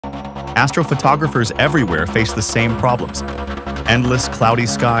Astrophotographers everywhere face the same problems: endless cloudy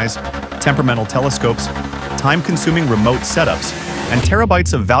skies, temperamental telescopes, time-consuming remote setups, and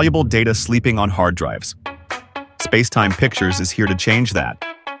terabytes of valuable data sleeping on hard drives. Spacetime Pictures is here to change that.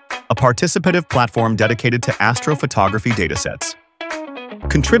 A participative platform dedicated to astrophotography datasets.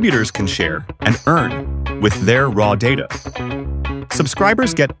 Contributors can share and earn with their raw data.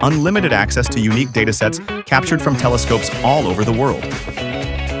 Subscribers get unlimited access to unique datasets captured from telescopes all over the world.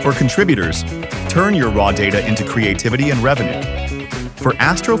 For contributors, turn your raw data into creativity and revenue. For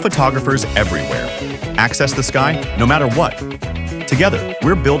astrophotographers everywhere, access the sky no matter what. Together,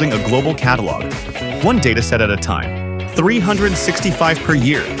 we're building a global catalog, one dataset at a time, 365 per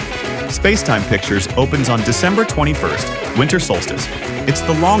year. Spacetime Pictures opens on December 21st, winter solstice. It's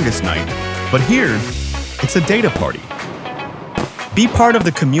the longest night, but here, it's a data party. Be part of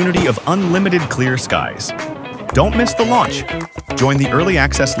the community of unlimited clear skies. Don't miss the launch. Join the early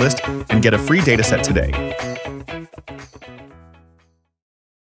access list and get a free dataset today.